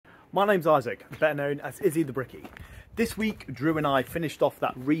My name's Isaac, better known as IzzyTheBricky. This week, Drew and I finished off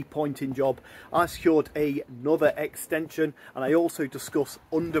that repointing job. I secured another extension and I also discuss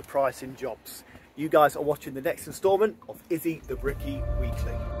underpricing jobs. You guys are watching the next instalment of IzzyTheBricky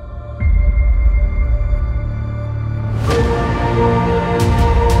Weekly.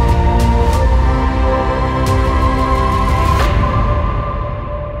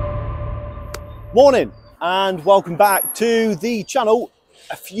 Morning and welcome back to the channel.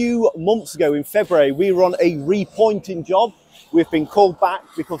 A few months ago in February, we were on a repointing job. We've been called back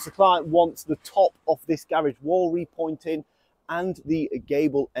because the client wants the top of this garage wall repointing and the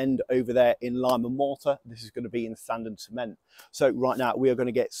gable end over there in lime and mortar. This is going to be in sand and cement. So right now we are going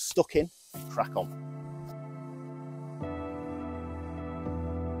to get stuck in and crack on.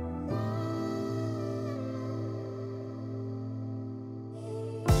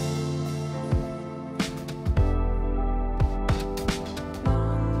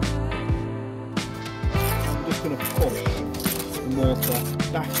 Going to push the mortar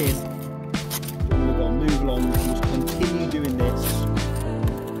back in, and we're going to move along and just continue doing this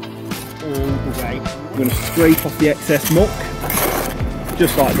all the way. We're going to scrape off the excess muck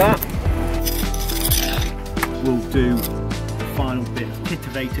just like that. We'll do the final bit of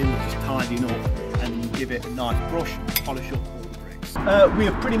titivating, which is tidying up, and give it a nice brush and polish up all the bricks. We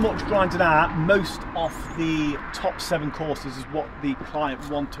have pretty much grinded out most of the top 7 courses is what the client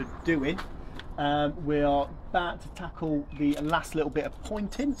wanted doing. We are about to tackle the last little bit of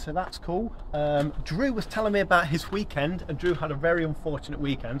pointing, so that's cool. Drew was telling me about his weekend, and Drew had a very unfortunate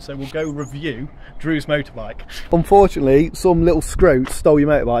weekend, so we'll go review Drew's motorbike. Unfortunately, some little scroats stole your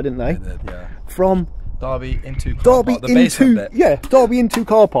motorbike, didn't they? They did, yeah. From Derby into car park, the basement bit. Yeah, Derby into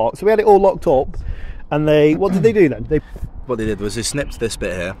car park. So we had it all locked up, and they, what did they do then? What they did was they snipped this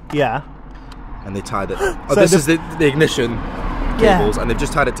bit here. Yeah. And they tied it. Oh, so this is the ignition cables, and they've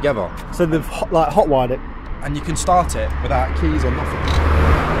just tied it together. So they've like hot wired it. And you can start it without keys or nothing.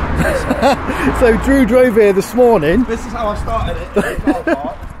 So Drew drove here this morning. This is how I started it in the car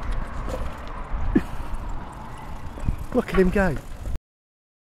park. Look at him go.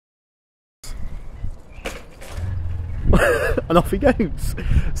 And off he goes.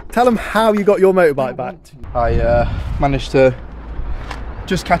 Tell him how you got your motorbike back. I managed to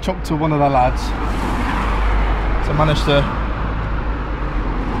just catch up to one of the lads. So I managed to,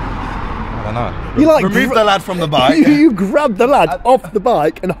 I don't know, you like remove the lad from the bike. You grab the lad off the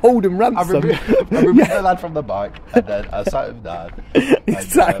bike and hold him ransom. I removed the lad from the bike, and then I sat him down.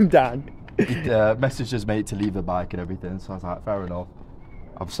 Sat him down. He messaged his mate to leave the bike and everything, so I was like, fair enough.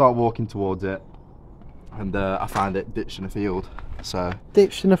 I've started walking towards it, and I found it ditched in a field. So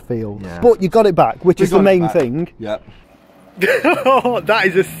ditched in a field, yeah. But you got it back, which is the main thing. Yep. Oh, that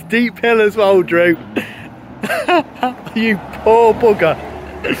is a steep hill as well, Drew. You poor bugger.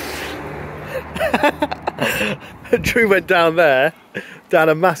 Drew went down there, down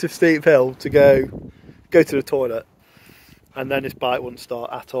a massive steep hill to go to the toilet, and then his bike wouldn't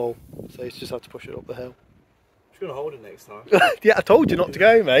start at all, so he's just had to push it up the hill. Just gonna hold it next time. Yeah, I told you not to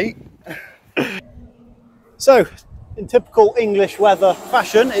go, mate. So, in typical English weather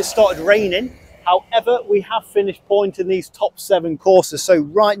fashion, it started raining. However, we have finished pointing these top 7 courses. So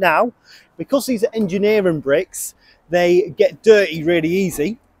right now, because these are engineering bricks, they get dirty really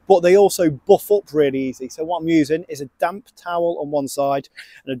easy, but they also buff up really easy. So what I'm using is a damp towel on one side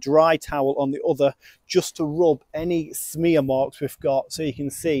and a dry towel on the other, just to rub any smear marks we've got. So you can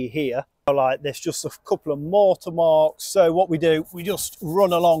see here, like there's just a couple of mortar marks. So what we do, we just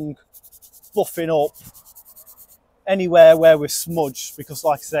run along, buffing up anywhere where we're smudged, because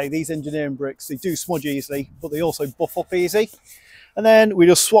like I say, these engineering bricks, they do smudge easily, but they also buff up easy. And then we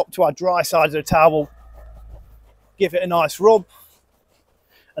just swap to our dry side of the towel, give it a nice rub,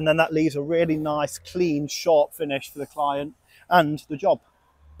 and then that leaves a really nice, clean, sharp finish for the client and the job.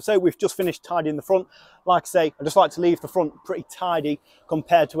 So we've just finished tidying the front. Like I say, I just like to leave the front pretty tidy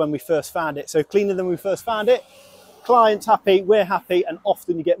compared to when we first found it. So cleaner than we first found it, client's happy, we're happy, and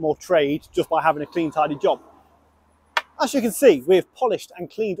often you get more trade just by having a clean, tidy job. As you can see, we've polished and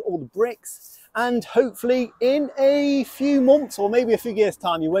cleaned all the bricks, and hopefully in a few months or maybe a few years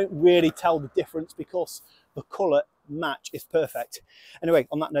time, you won't really tell the difference because the colour match is perfect. Anyway,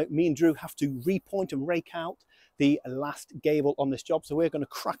 on that note, me and Drew have to repoint and rake out the last gable on this job, so we're going to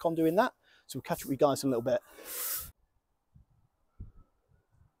crack on doing that. So we'll catch up with you guys in a little bit.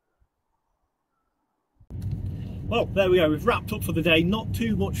 Well, there we go, we've wrapped up for the day. Not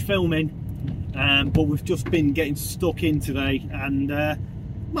too much filming, but we've just been getting stuck in today, and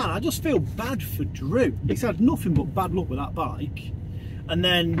man, I just feel bad for Drew. He's had nothing but bad luck with that bike, and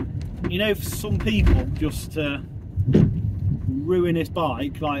then, you know, for some people just ruin his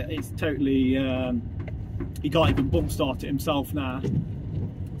bike. Like, it's totally, he can't even bump start it himself now.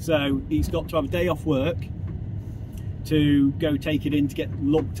 So he's got to have a day off work to go take it in to get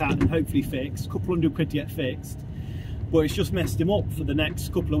looked at and hopefully fixed. A couple £100 to get fixed. But it's just messed him up for the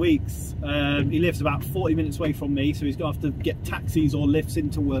next couple of weeks. He lives about 40 minutes away from me, so he's going to have to get taxis or lifts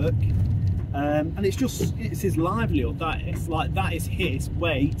into work. And it's his livelihood. That is his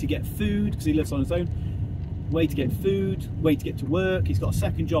way to get food, because he lives on his own. Way to get food, way to get to work. He's got a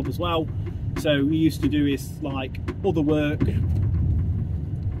second job as well. So he used to do his like other work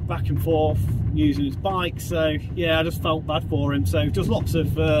back and forth using his bike. So yeah, I just felt bad for him. So just lots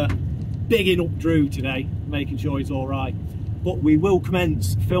of bigging up Drew today, making sure he's all right. But we will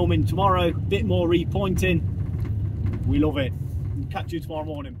commence filming tomorrow. Bit more repointing. We love it. We'll catch you tomorrow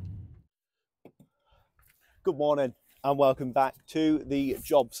morning. Good morning and welcome back to the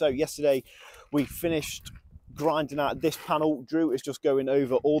job. So yesterday we finished grinding out this panel. Drew is just going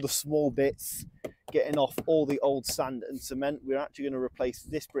over all the small bits, getting off all the old sand and cement. We're actually going to replace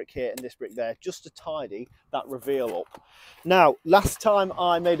this brick here and this brick there just to tidy that reveal up. Now, last time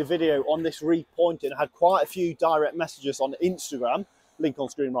I made a video on this repointing, I had quite a few direct messages on Instagram, link on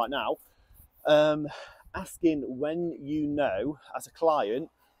screen right now, asking when you know as a client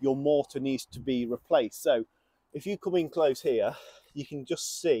your mortar needs to be replaced. So if you come in close here, you can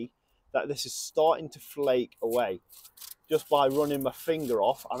just see that this is starting to flake away. Just by running my finger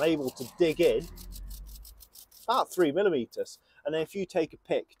off, I'm able to dig in about 3mm. And then if you take a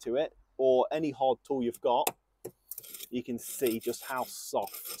pick to it, or any hard tool you've got, you can see just how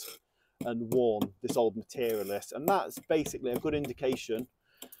soft and worn this old material is. And that's basically a good indication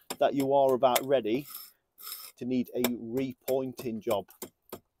that you are about ready to need a repointing job.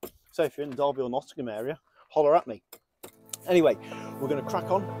 So if you're in the Derby or Nottingham area, holler at me. Anyway, we're going to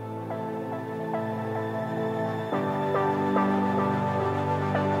crack on.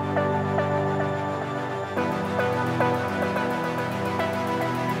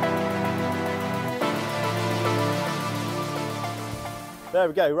 There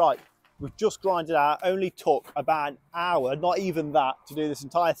we go, right, we've just grinded out. Only took about an hour, not even that, to do this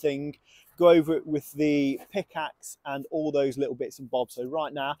entire thing, go over it with the pickaxe and all those little bits and bobs. So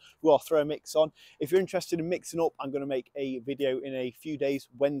right now we'll throw a mix on. If you're interested in mixing up, I'm going to make a video in a few days,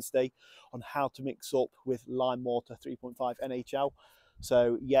 Wednesday, on how to mix up with lime mortar 3.5 NHL.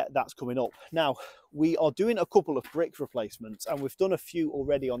 So yeah, that's coming up. Now, we are doing a couple of brick replacements, and we've done a few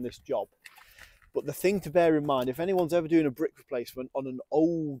already on this job. But the thing to bear in mind, if anyone's ever doing a brick replacement on an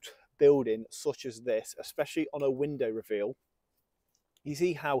old building such as this, especially on a window reveal, you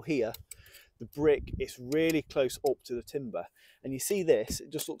see how here the brick is really close up to the timber. And you see this,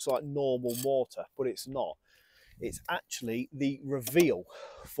 it just looks like normal mortar, but it's not. It's actually the reveal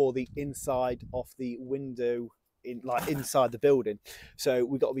for the inside of the window, inside the building. So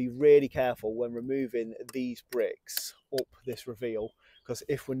we've got to be really careful when removing these bricks up this reveal, because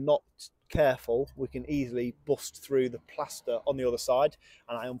if we're not careful, we can easily bust through the plaster on the other side,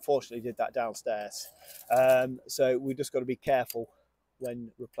 and I unfortunately did that downstairs. So we just got to be careful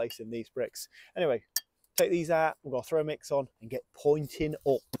when replacing these bricks. Anyway, take these out, we're going to throw a mix on and get pointing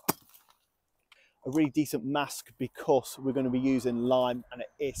up. A really decent mask, because we're going to be using lime and it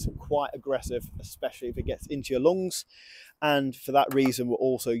is quite aggressive, especially if it gets into your lungs. And for that reason, we're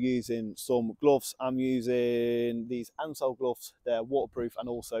also using some gloves. I'm using these Ansel gloves. They're waterproof and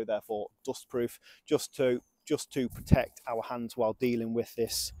also therefore dustproof, just to protect our hands while dealing with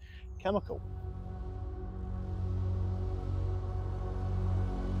this chemical.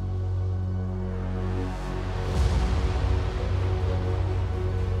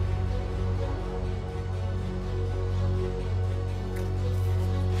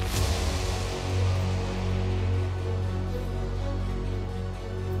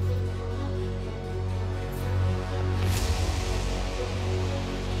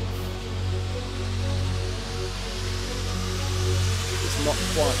 Not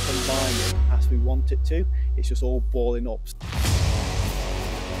quite combining as we want it to, it's just all balling up.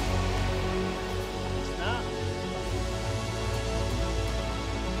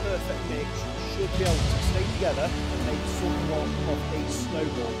 Perfect mix, should be able to stay together and make somewhat of a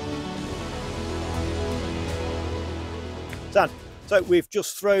snowball. Done. So we've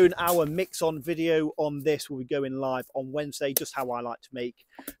just thrown our mix on video on this. We'll be going live on Wednesday, just how I like to make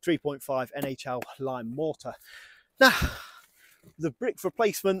 3.5 NHL lime mortar. Now, the brick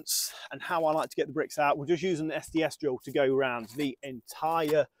replacements and how I like to get the bricks out, we're just using an SDS drill to go around the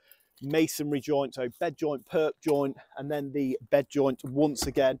entire masonry joint, so bed joint, perp joint, and then the bed joint once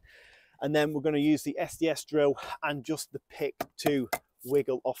again. And then we're going to use the SDS drill and just the pick to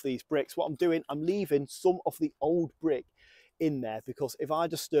wiggle off these bricks. What I'm doing, I'm leaving some of the old brick in there, because if I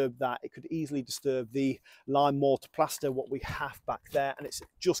disturb that, it could easily disturb the lime mortar plaster, what we have back there, and it's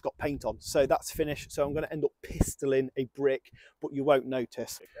just got paint on. So that's finished. So I'm going to end up pistoling a brick, but you won't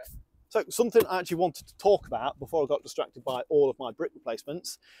notice. So something I actually wanted to talk about before I got distracted by all of my brick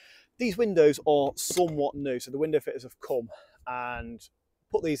replacements. These windows are somewhat new. So the window fitters have come and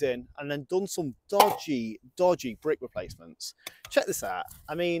put these in and then done some dodgy brick replacements. Check this out.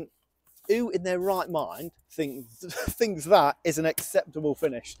 I mean, who in their right mind thinks that is an acceptable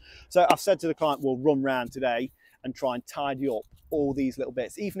finish? So I've said to the client, we'll run round today and try and tidy up all these little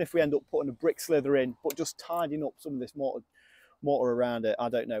bits, even if we end up putting a brick slither in, but just tidying up some of this mortar around it. I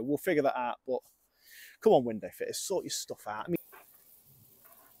don't know, we'll figure that out. But come on, window fitters, sort your stuff out. I mean,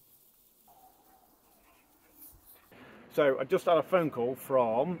 so I just had a phone call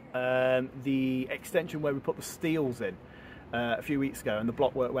from the extension where we put the steels in a few weeks ago, and the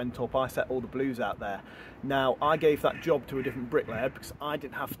block work went up. I set all the blues out there. Now, I gave that job to a different bricklayer because I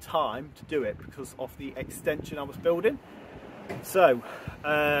didn't have time to do it because of the extension I was building. So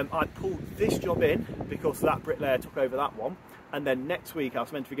I pulled this job in because that bricklayer took over that one. And then next week I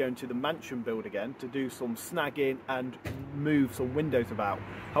was meant to be going to the mansion build again to do some snagging and move some windows about.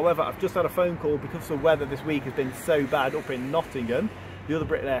 However, I've just had a phone call because the weather this week has been so bad up in Nottingham. The other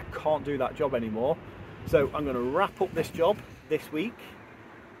bricklayer can't do that job anymore. So I'm going to wrap up this job this week.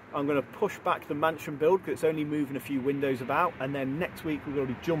 I'm going to push back the mansion build because it's only moving a few windows about. And then next week we're going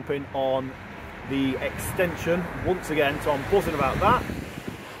to be jumping on the extension once again. So I'm buzzing about that.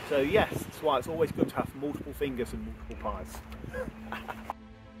 So yes, that's why it's always good to have multiple fingers and multiple pies.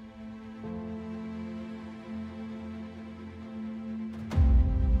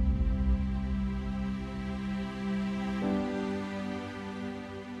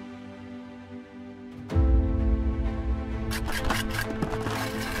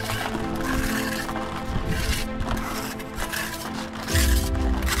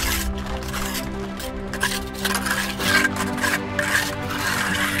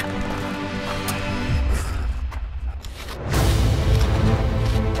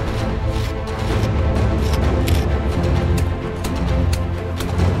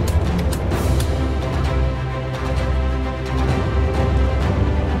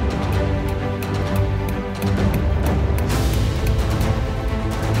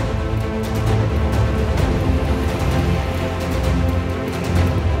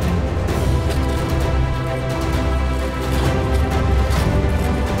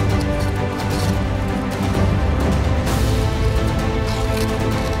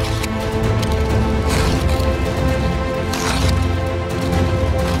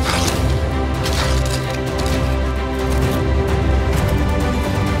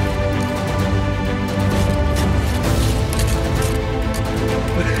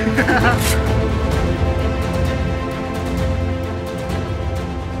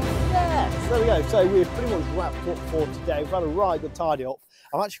 So we're pretty much wrapped up for today. We've had a right good tidy up.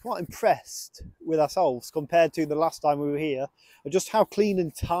 I'm actually quite impressed with ourselves compared to the last time we were here, and just how clean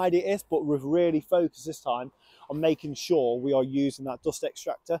and tidy it is, but we've really focused this time on making sure we are using that dust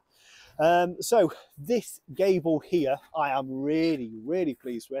extractor. So this gable here, I am really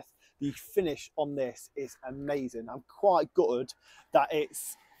pleased with. The finish on this is amazing. I'm quite gutted that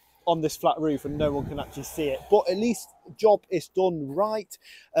it's on this flat roof and no one can actually see it, but at least the job is done right.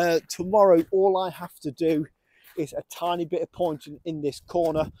 Tomorrow all I have to do is a tiny bit of pointing in this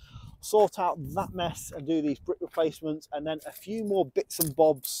corner, sort out that mess and do these brick replacements, and then a few more bits and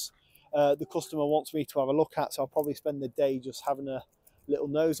bobs the customer wants me to have a look at, so I'll probably spend the day just having a little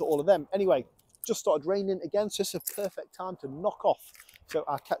nose at all of them. Anyway, just started raining again, so it's a perfect time to knock off. So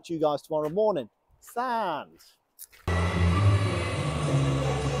I'll catch you guys tomorrow morning. Sand.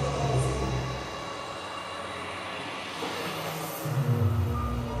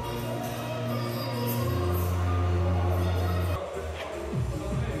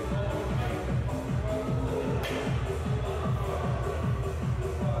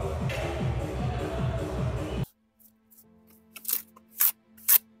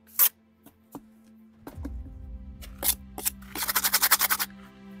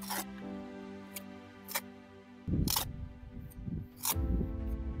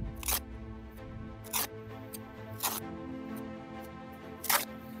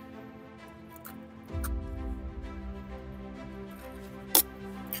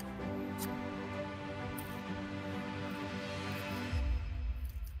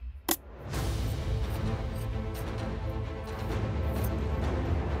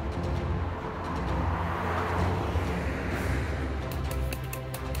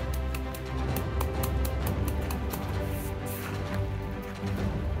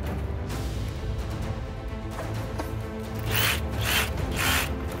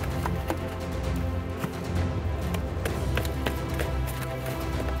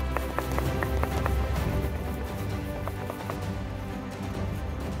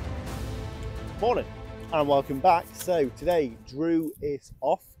 Morning and welcome back. So today Drew is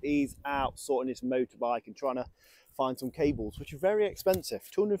off. He's out sorting his motorbike and trying to find some cables, which are very expensive.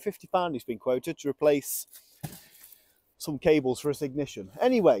 £250 he's been quoted to replace some cables for his ignition.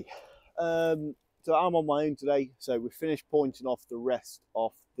 Anyway, so I'm on my own today. So we've finished pointing off the rest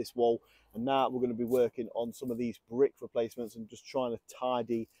of this wall, and now we're going to be working on some of these brick replacements and just trying to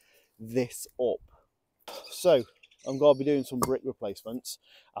tidy this up. So I'm going to be doing some brick replacements.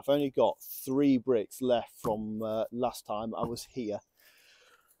 I've only got 3 bricks left from last time I was here.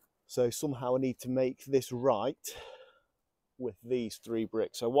 So somehow I need to make this right with these 3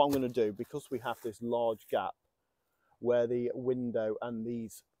 bricks. So what I'm going to do, because we have this large gap where the window and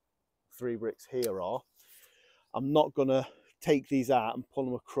these 3 bricks here are, I'm not going to take these out and pull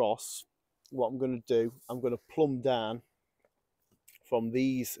them across. What I'm going to do, I'm going to plumb down from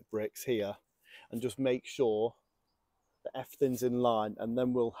these bricks here and just make sure that everything's in line, and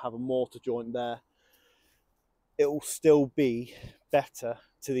then we'll have a mortar joint there. It'll still be better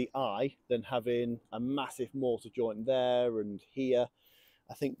to the eye than having a massive mortar joint there and here.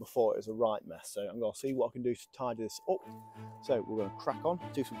 I think before it was a right mess, so I'm going to see what I can do to tidy this up. So we're going to crack on,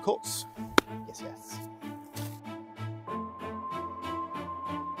 do some cuts. Yes.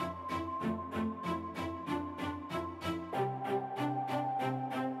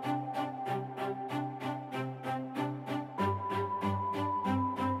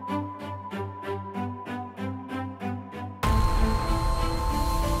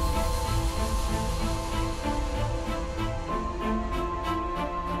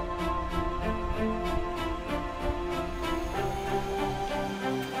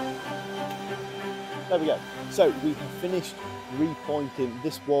 There we go. So we have finished repointing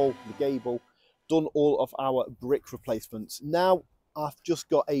this wall, the gable, done all of our brick replacements. Now I've just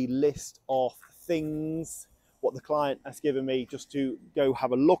got a list of things what the client has given me just to go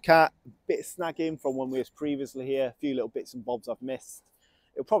have a look at, a bit of snagging from when we was previously here, a few little bits and bobs I've missed.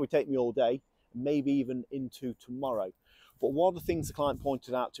 It'll probably take me all day, maybe even into tomorrow. But one of the things the client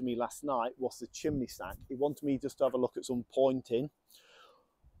pointed out to me last night was the chimney stack. He wanted me just to have a look at some pointing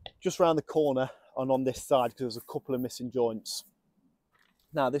just around the corner and on this side, because there's a couple of missing joints.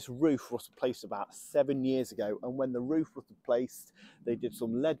 Now this roof was replaced about 7 years ago, and when the roof was replaced they did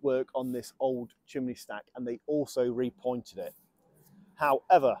some lead work on this old chimney stack and they also repointed it.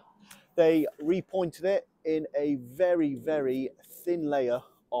 However, they repointed it in a very, very thin layer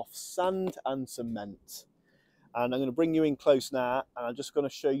of sand and cement. And I'm going to bring you in close now, and I'm just going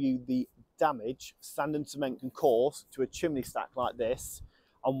to show you the damage sand and cement can cause to a chimney stack like this,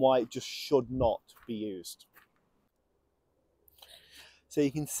 and why it just should not be used. So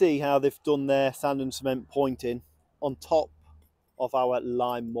you can see how they've done their sand and cement pointing on top of our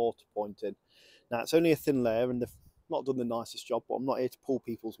lime mortar pointing. Now it's only a thin layer and they've not done the nicest job, but I'm not here to pull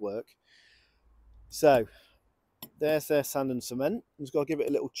people's work. So there's their sand and cement. I'm just got to give it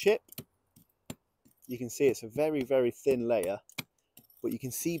a little chip. You can see it's a very, very thin layer, but you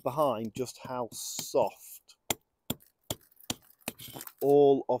can see behind just how soft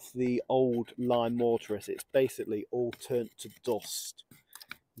all of the old lime mortar is. It's basically all turned to dust.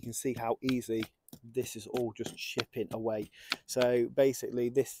 You can see how easy this is all just chipping away. So basically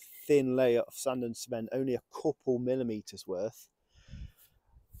this thin layer of sand and cement, only a couple millimeters worth,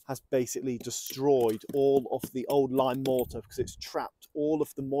 has basically destroyed all of the old lime mortar, because it's trapped all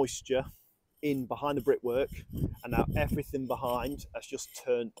of the moisture in behind the brickwork, and now everything behind has just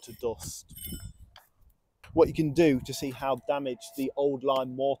turned to dust. What you can do to see how damaged the old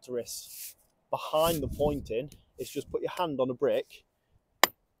lime mortar is behind the pointing is just put your hand on a brick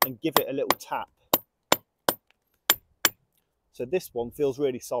and give it a little tap. So this one feels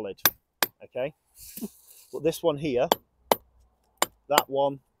really solid, okay? But this one here, that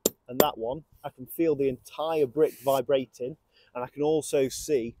one and that one, I can feel the entire brick vibrating, and I can also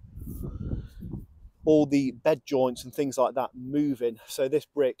see all the bed joints and things like that moving. So this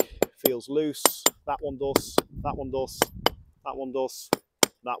brick feels loose, that one does, that one does, that one does,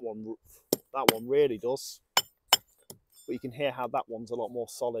 that one really does. But you can hear how that one's a lot more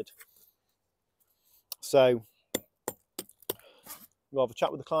solid. So we'll have a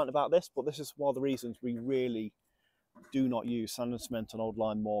chat with the client about this, but this is one of the reasons we really do not use sand and cement on old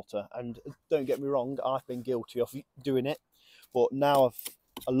lime mortar. And don't get me wrong, I've been guilty of doing it, but now I'm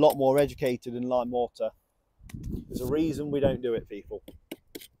a lot more educated in lime mortar. There's a reason we don't do it, people.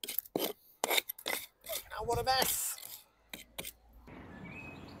 Now what a mess!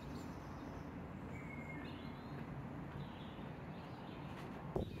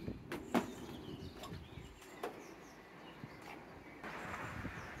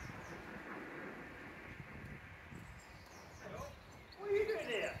 What are you doing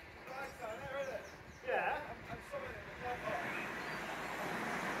here?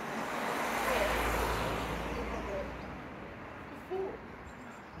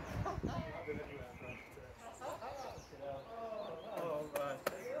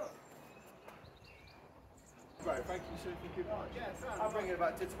 Thank you so much. Yeah, sound. I'll bring it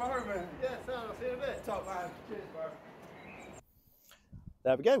back to tomorrow, man. Yeah, sound. I'll see you in a bit. Top man. Cheers, bro.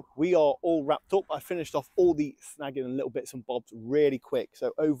 There we go. We are all wrapped up. I finished off all the snagging and little bits and bobs really quick.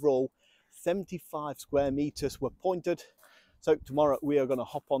 So overall, 75 square meters were pointed. So tomorrow we are going to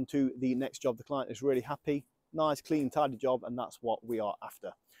hop on to the next job. The client is really happy. Nice, clean, tidy job, and that's what we are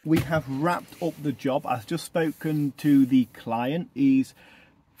after. We have wrapped up the job. I've just spoken to the client. He's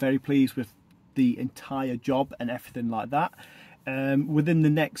very pleased with the entire job and everything like that. Within the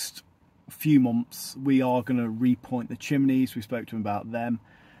next few months we are going to repoint the chimneys. We spoke to him about them.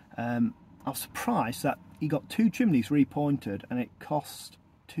 I was surprised that he got 2 chimneys repointed and it cost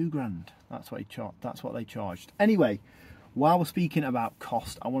 £2,000. That's what they charged. Anyway, while we're speaking about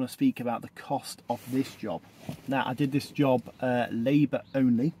cost, I want to speak about the cost of this job. Now, I did this job labour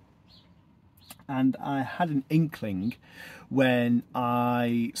only, and I had an inkling when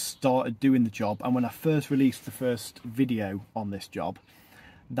I started doing the job and when I first released the first video on this job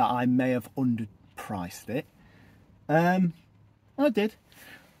that I may have underpriced it. I did,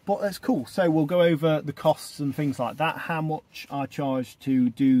 but that's cool. So we'll go over the costs and things like that, how much I charged to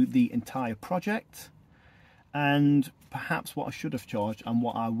do the entire project, and perhaps what I should have charged and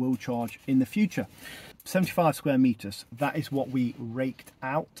what I will charge in the future. 75 square meters, that is what we raked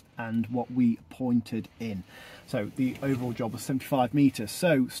out and what we pointed in. So the overall job was 75 meters.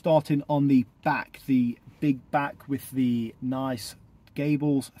 So starting on the back, the big back with the nice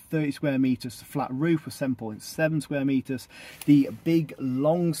gables, 30 square meters. The flat roof was 7.7 square meters. The big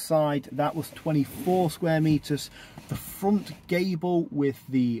long side, that was 24 square meters. The front gable with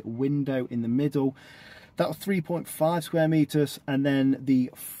the window in the middle, that was 3.5 square meters. And then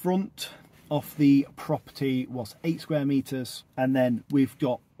the front of the property was 8 square meters. And then we've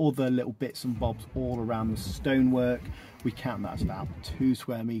got other little bits and bobs all around the stonework. We count that as about 2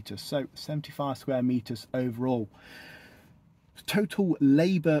 square meters. So 75 square meters overall. Total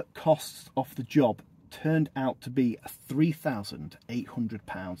labour costs of the job turned out to be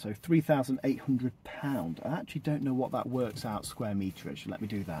 £3,800. So £3,800. I actually don't know what that works out square meterage. Let me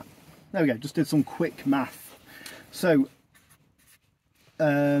do that. There we go. Just did some quick math. So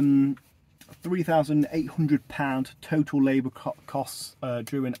 £3,800 total labour costs.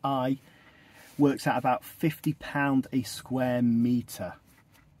 Drew and I works out about £50 a square metre.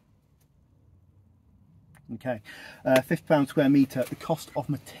 Okay, £50 square metre. The cost of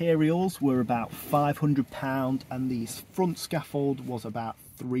materials were about £500, and the front scaffold was about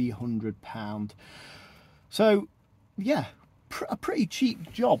 £300. So yeah, a pretty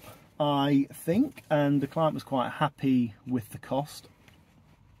cheap job, I think, and the client was quite happy with the cost.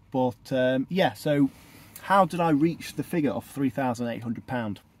 But yeah, so how did I reach the figure of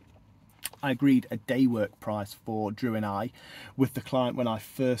 £3,800? I agreed a day work price for Drew and I with the client when I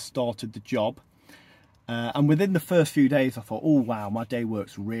first started the job. And within the first few days I thought, oh wow, my day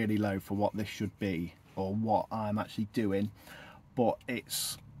work's really low for what this should be or what I'm actually doing. But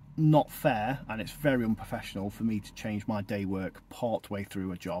it's not fair and it's very unprofessional for me to change my day work part way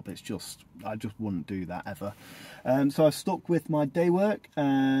through a job. It's just, I just wouldn't do that ever. So I stuck with my day work,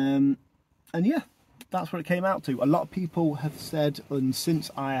 and yeah, that's what it came out to. A lot of people have said, and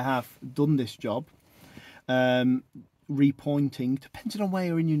since I have done this job, repointing, depending on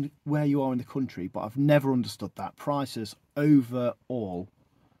where you are in the country, but I've never understood that. Prices overall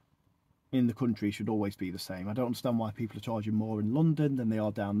in the country should always be the same. I don't understand why people are charging more in London than they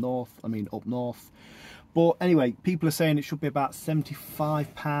are down north, I mean up north. But anyway, people are saying it should be about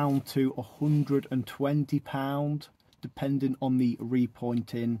 £75 to £120, depending on the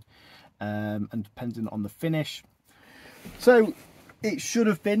repointing and depending on the finish. So it should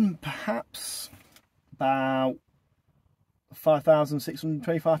have been perhaps about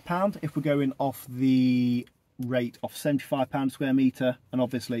 £5,625 if we're going off the rate of £75 a square metre, and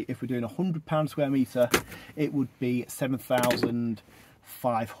obviously if we're doing £100 square metre it would be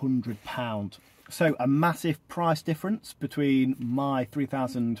 £7,500. So a massive price difference between my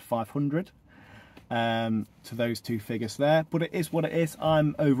 £3,500 to those two figures there, but it is what it is.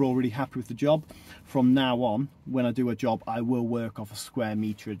 I'm overall really happy with the job. From now on, when I do a job, I will work off a square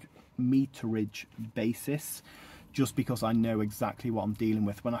meterage basis, just because I know exactly what I'm dealing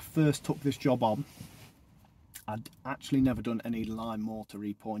with. When I first took this job on, I'd actually never done any lime mortar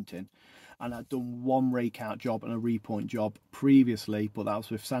repointing, and I'd done one rake out job and a repoint job previously, but that was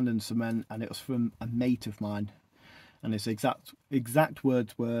with sand and cement, and it was from a mate of mine, and his exact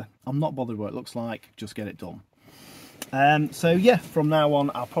words were, "I'm not bothered what it looks like, just get it done." So yeah, from now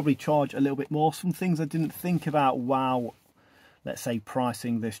on I'll probably charge a little bit more. Some things I didn't think about while, let's say,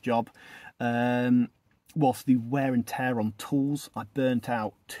 pricing this job was the wear and tear on tools. I burnt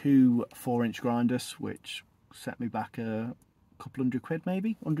out 2 4-inch grinders, which set me back a couple £100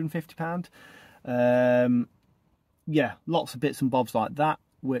 maybe, £150. Yeah, lots of bits and bobs like that,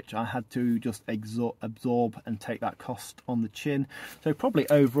 which I had to just absorb and take that cost on the chin. So probably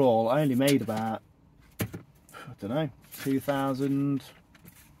overall I only made about, I don't know,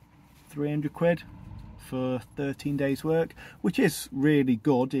 £2,300 for 13 days work, which is really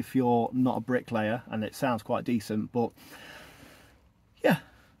good if you're not a bricklayer, and it sounds quite decent. But yeah,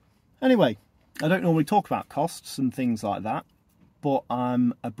 anyway, I don't normally talk about costs and things like that, but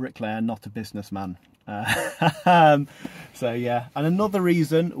I'm a bricklayer, not a businessman. So yeah, and another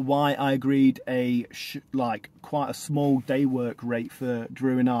reason why I agreed quite a small day work rate for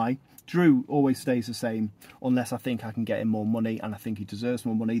Drew and I. Drew always stays the same unless I think I can get him more money, and I think he deserves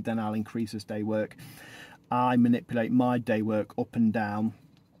more money, then I'll increase his day work. I manipulate my day work up and down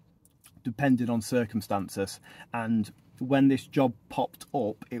depending on circumstances, and when this job popped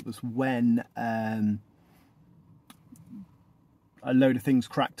up, it was when a load of things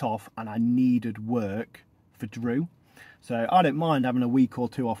cracked off and I needed work for Drew. So I don't mind having a week or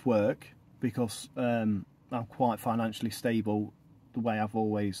two off work, because I'm quite financially stable, the way I've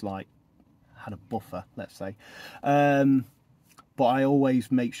always had a buffer, let's say. But I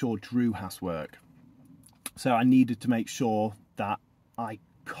always make sure Drew has work. So I needed to make sure that I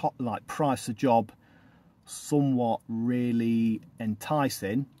price the job somewhat really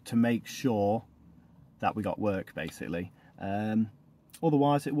enticing to make sure that we got work, basically.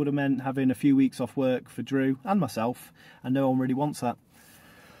 Otherwise it would have meant having a few weeks off work for Drew and myself, and no one really wants that.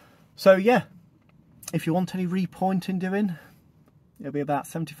 So yeah, if you want any repointing doing, it'll be about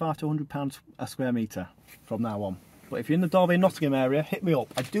 £75 to £100 a square metre from now on. But if you're in the Derby and Nottingham area, hit me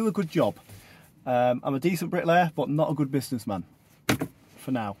up. I do a good job. I'm a decent bricklayer, but not a good businessman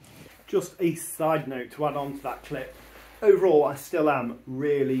for now. Just a side note to add on to that clip. Overall, I still am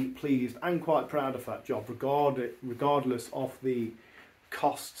really pleased and quite proud of that job, regardless of the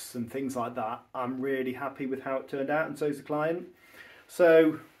costs and things like that. I'm really happy with how it turned out, and so is the client.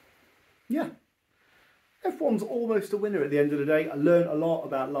 So, yeah, everyone's almost a winner at the end of the day. I learned a lot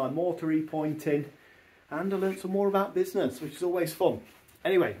about lime mortar repointing, and I learned some more about business, which is always fun.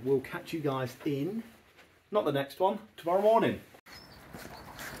 Anyway, we'll catch you guys in, not the next one, tomorrow morning.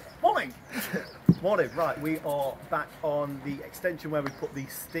 Morning! Morning, right, we are back on the extension where we put the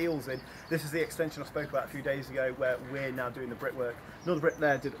steels in. This is the extension I spoke about a few days ago, where we're now doing the brickwork. Another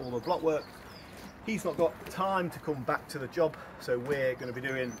bricklayer did all the block work. He's not got time to come back to the job, so we're going to be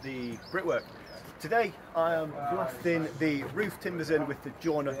doing the brickwork. Today I am blasting the roof timbers in with the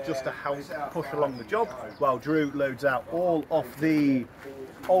joiner just to help push along the job, while Drew loads out all of the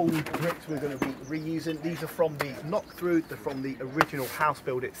old bricks we're going to be reusing. These are from the knock through, they're from the original house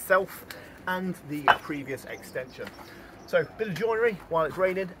build itself and the previous extension. So a bit of joinery while it's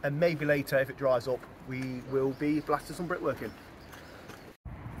raining, and maybe later if it dries up we will be blasting some brickwork in.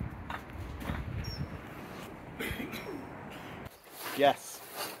 Yes.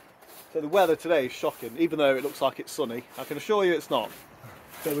 So the weather today is shocking, even though it looks like it's sunny. I can assure you it's not.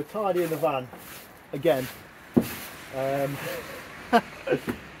 So we're tidying the van again.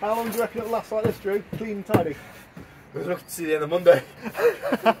 How long do you reckon it'll last like this, Drew? Clean and tidy? We'll look to see the end of Monday.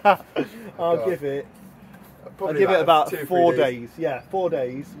 I'll give it about 4 days. Yeah, 4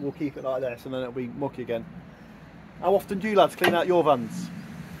 days. We'll keep it like this, and then it'll be mucky again. How often do you lads clean out your vans?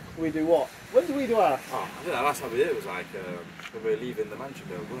 We do what? When do we do ours? Oh, I think the last time we did it was like when we were leaving the mansion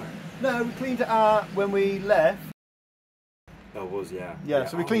build, wasn't it? No, we cleaned it out when we left. Oh, it was, yeah. Yeah,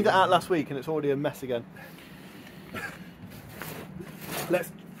 so we cleaned it out last week and it's already a mess again. Let's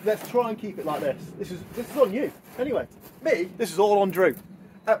try and keep it like this. This is on you. Anyway. Me? This is all on Drew.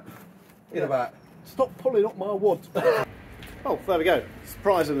 In about. Stop pulling up my wood. Oh, there we go.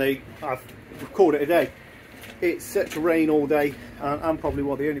 Surprisingly, I've called it a day. It's set to rain all day, and I'm probably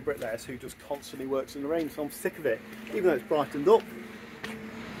one of the only bricklayers who just constantly works in the rain, so I'm sick of it. Even though it's brightened up,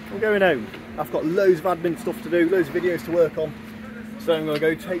 I'm going home. I've got loads of admin stuff to do, loads of videos to work on, so I'm going to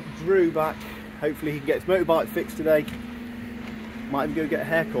go take Drew back. Hopefully he can get his motorbike fixed today. Might even go get a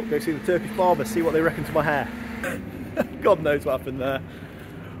haircut, go see the Turkish barber, see what they reckon to my hair. God knows what happened there.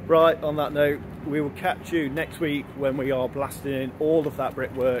 Right, on that note, we will catch you next week when we are blasting in all of that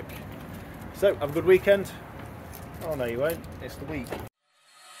brickwork. So, have a good weekend. Oh no you won't, it's the week.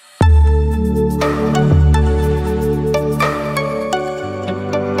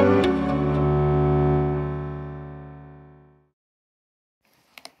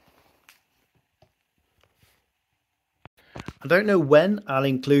 I don't know when I'll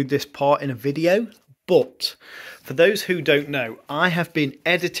include this part in a video, but for those who don't know, I have been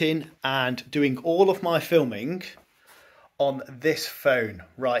editing and doing all of my filming on this phone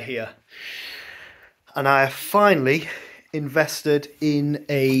right here. And I have finally invested in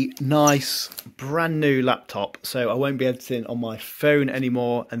a nice brand new laptop, so I won't be editing on my phone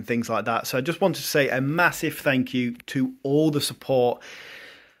anymore and things like that. So I just wanted to say a massive thank you to all the support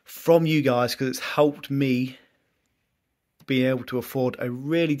from you guys, because it's helped me be able to afford a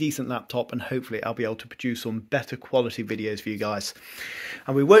really decent laptop, and hopefully I'll be able to produce some better quality videos for you guys,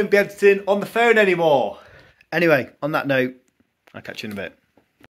 and we won't be editing on the phone anymore. Anyway, on that note, I'll catch you in a bit.